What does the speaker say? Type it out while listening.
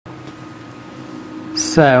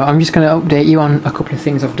So I'm just going to update you on a couple of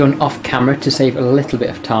things I've done off camera to save a little bit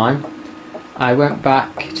of time. I went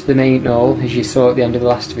back to the main hall, as you saw at the end of the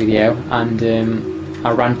last video, and I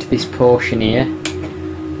ran to this portion here.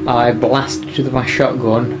 I blasted with my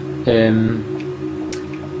shotgun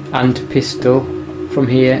and pistol from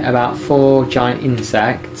here about 4 giant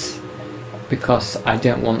insects, because I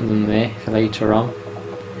don't want them there for later on,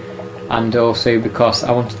 and also because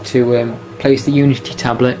I wanted to place the Unity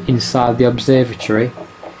tablet inside the observatory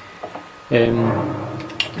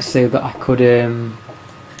so that I could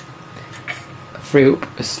free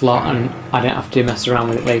up a slot and I don't have to mess around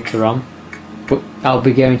with it later on. But I'll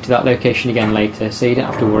be going to that location again later, so you don't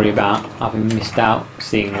have to worry about having missed out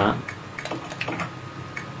seeing that.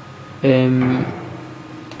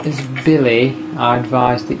 As Billy, I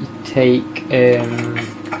advise that you take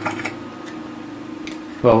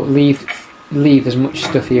well, leave as much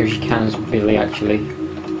stuff here as you can as Billy actually,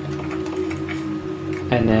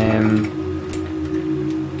 and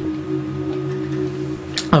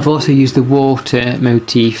I've also used the water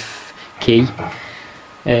motif key,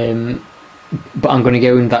 but I'm going to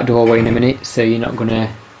go in that doorway in a minute, so you're not going to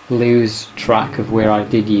lose track of where I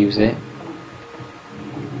did use it.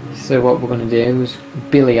 So what we're going to do is,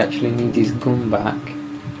 Billy actually needs his gun back.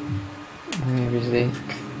 Where is he?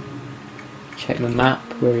 Check the map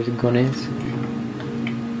where his gun is.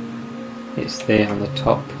 It's there on the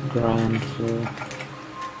top ground floor.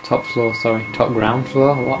 Top floor, sorry, top ground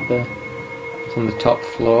floor. What the? It's on the top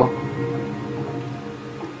floor.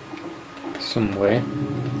 Somewhere.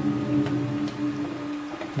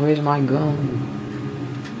 Where's my gun?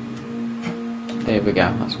 There we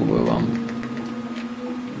go, that's what we want.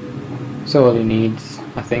 That's all he needs,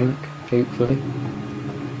 I think, hopefully.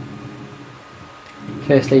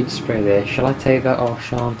 First aid spray there. Shall I take that or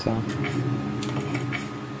shan't I?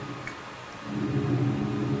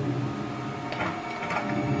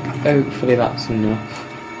 Hopefully that's enough.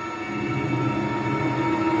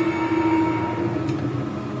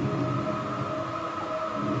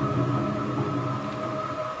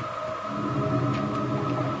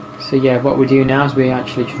 So yeah, what we do now is we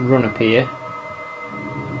actually just run up here.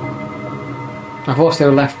 I've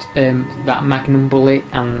also left that magnum bullet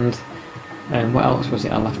and what else was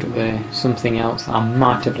it I left up there? Something else I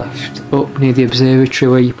might have left up near the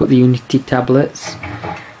observatory where you put the Unity tablets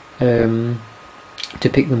to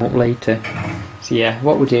pick them up later. So yeah,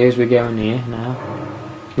 what we do is we go in here now.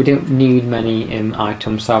 We don't need many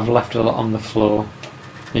items, so I've left a lot on the floor.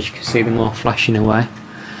 As you can see, them all flashing away.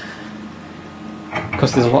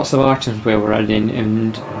 Because there's lots of items where we're adding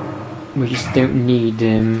and we just don't need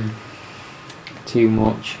too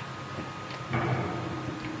much.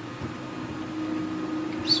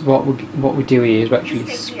 So what we do here is we actually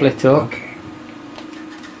split up,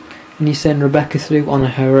 and you send Rebecca through on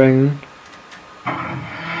her own,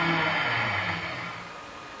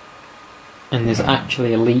 and there's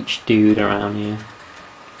actually a leech dude around here.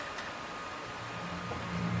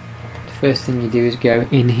 The first thing you do is go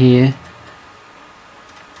in here,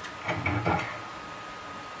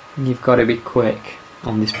 and you've got to be quick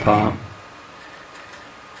on this part.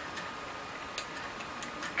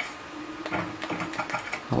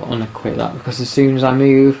 I'll unequip that because as soon as I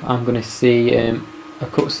move I'm going to see a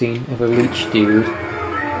cutscene of a leech dude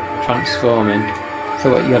transforming. So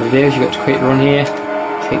what you got to do is you got to quick run here,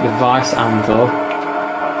 take the vice anvil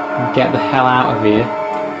and get the hell out of here,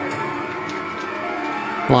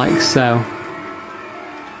 like so.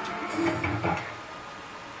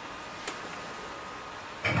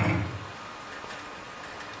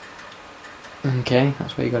 Okay,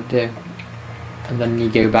 that's what you got to do, and then you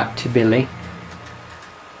go back to Billy.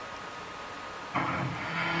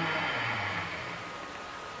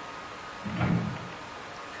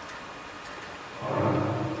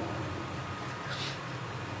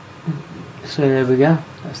 So there we go,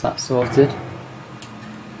 that's that sorted.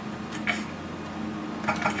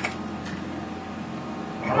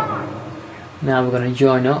 Now we're going to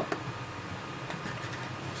join up.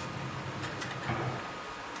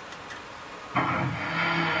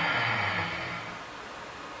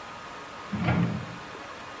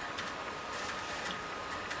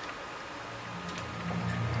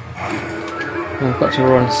 We've got to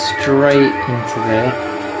run straight into there.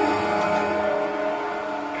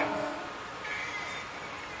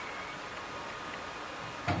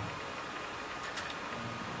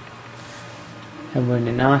 And we're in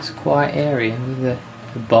a nice quiet area with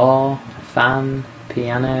a bar, a fan,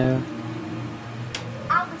 piano.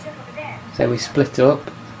 So we split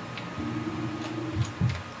up.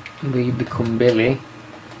 We become Billy.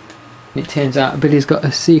 And it turns out Billy's got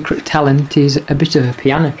a secret talent. He's a bit of a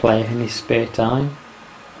piano player in his spare time.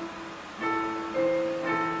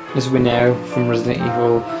 as we know from Resident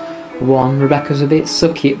Evil 1, Rebecca's a bit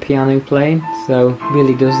sucky at piano playing, so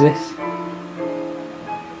Billy does this.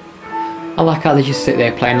 I like how they just sit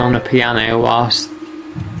there playing on a piano whilst,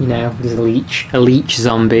 you know, there's a leech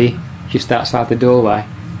zombie just outside the doorway.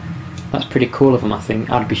 That's pretty cool of them, I think.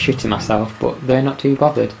 I'd be shitting myself, but they're not too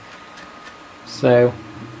bothered. So,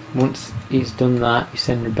 once he's done that, you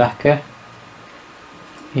send Rebecca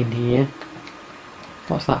in here.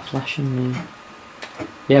 What's that flashing mean?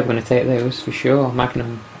 Yeah, we're going to take those for sure.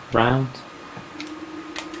 Magnum rounds.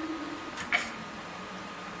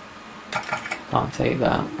 Can't take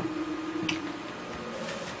that.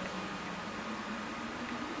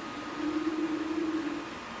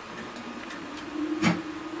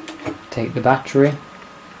 Take the battery,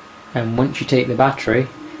 and once you take the battery,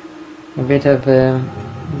 a bit of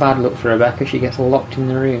bad luck for Rebecca, she gets locked in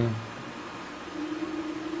the room.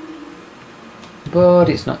 But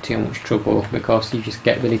it's not too much trouble because you just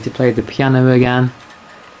get Billy to play the piano again,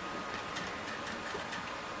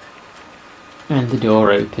 and the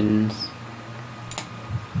door opens.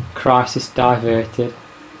 Crisis diverted.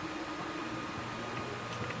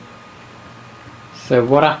 So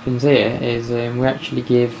what happens here is we actually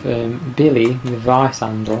give Billy the vice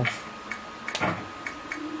handle.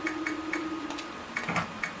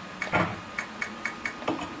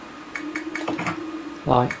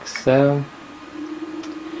 Like so.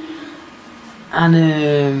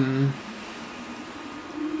 And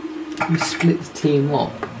we split the team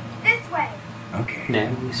up. This way. Okay.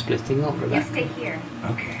 No, we're splitting up, Rebecca. You stay here.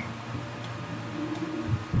 Okay.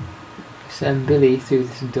 Send Billy through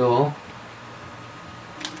this door.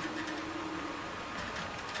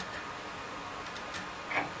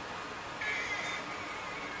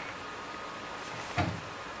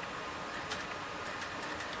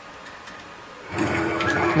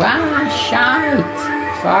 Wow,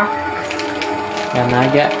 shite! Fuck. And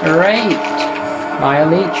I get raped by a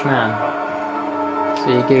leech man. So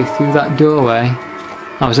you go through that doorway.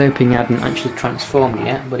 I was hoping he hadn't actually transformed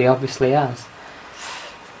yet, but he obviously has.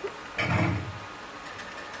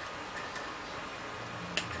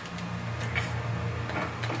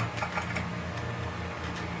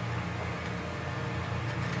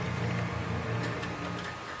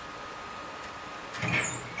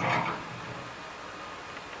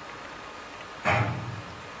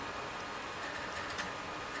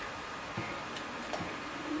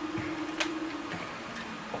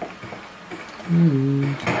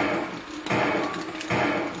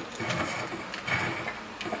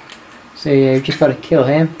 So yeah, you've just got to kill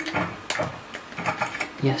him.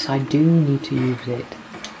 Yes, I do need to use it.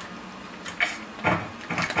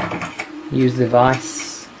 Use the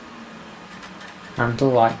vice handle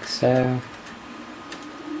like so.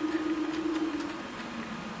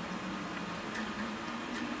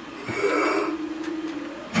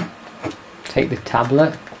 Take the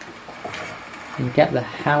tablet and get the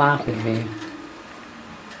hell out of here.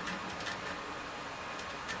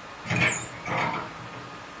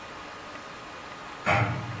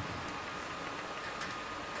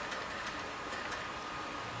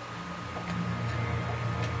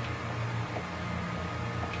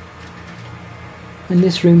 And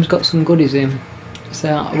this room's got some goodies in.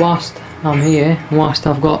 So whilst I'm here, whilst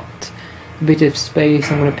I've got a bit of space,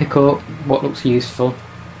 I'm going to pick up what looks useful.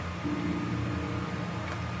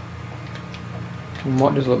 And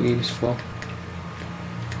what does look useful?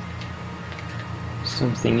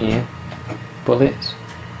 Something here. Bullets.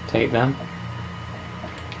 Take them.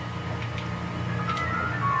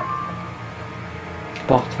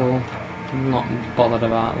 Bottle. I'm not bothered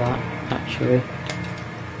about that, actually.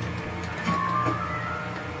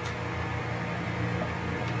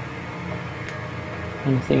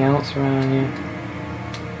 Anything else around here?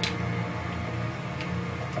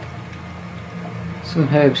 Some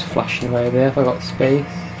herbs flashing away there. Have I got space?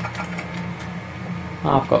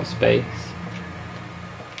 I've got space.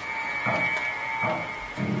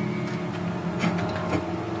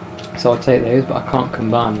 So I'll take those, but I can't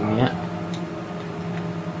combine them yet.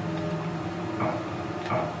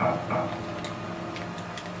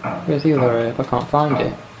 Where's the other herb? I can't find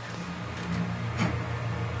it.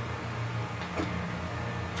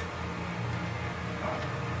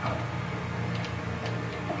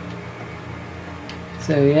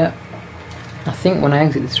 So yeah, I think when I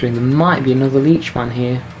exit this room there might be another leech man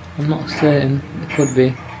here. I'm not certain, it could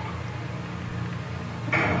be.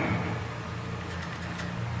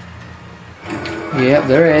 Yep,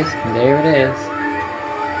 there is. There it is.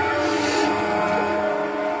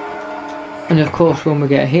 And of course when we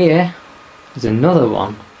get here, there's another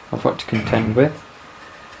one I've got to contend with.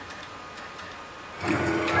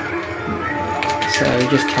 So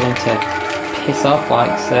just tell him to piss off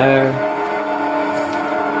like so.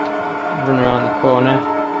 Run around the corner.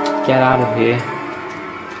 Get out of here.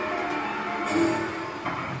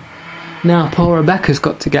 Now poor Rebecca's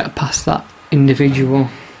got to get past that individual.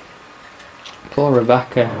 Poor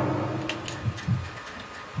Rebecca.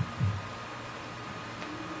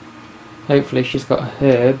 Hopefully she's got a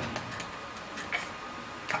herb.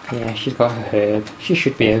 Yeah, she's got a herb. She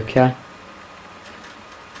should be okay.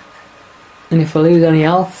 And if I lose any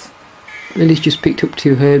health, Lily's just picked up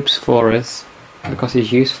 2 herbs for us, because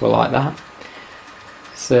he's useful like that.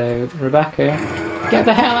 So, Rebecca, get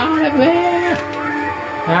the hell out of there!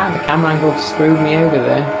 Ah, the camera angle screwed me over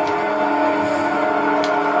there.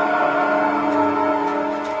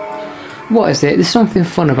 What is it? There's something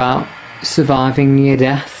fun about surviving near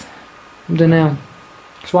death. I don't know.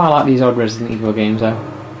 That's why I like these odd Resident Evil games though.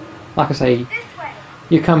 Like I say,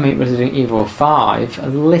 you can make Resident Evil 5 a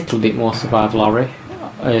little bit more survival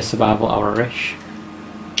horror-ish.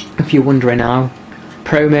 If you're wondering how.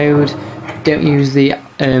 Pro mode, don't use the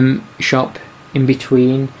shop in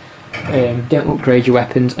between, don't upgrade your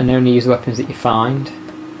weapons and only use the weapons that you find.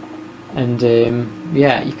 And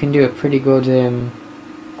yeah, you can do a pretty good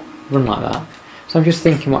run like that. So I'm just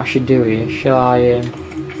thinking what I should do here. Shall I...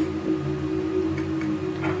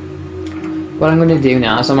 what I'm going to do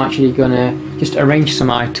now is I'm actually going to just arrange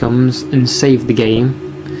some items and save the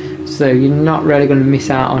game. So you're not really going to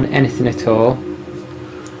miss out on anything at all.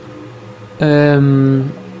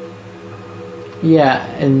 Yeah,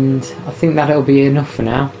 and I think that'll be enough for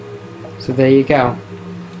now. So there you go.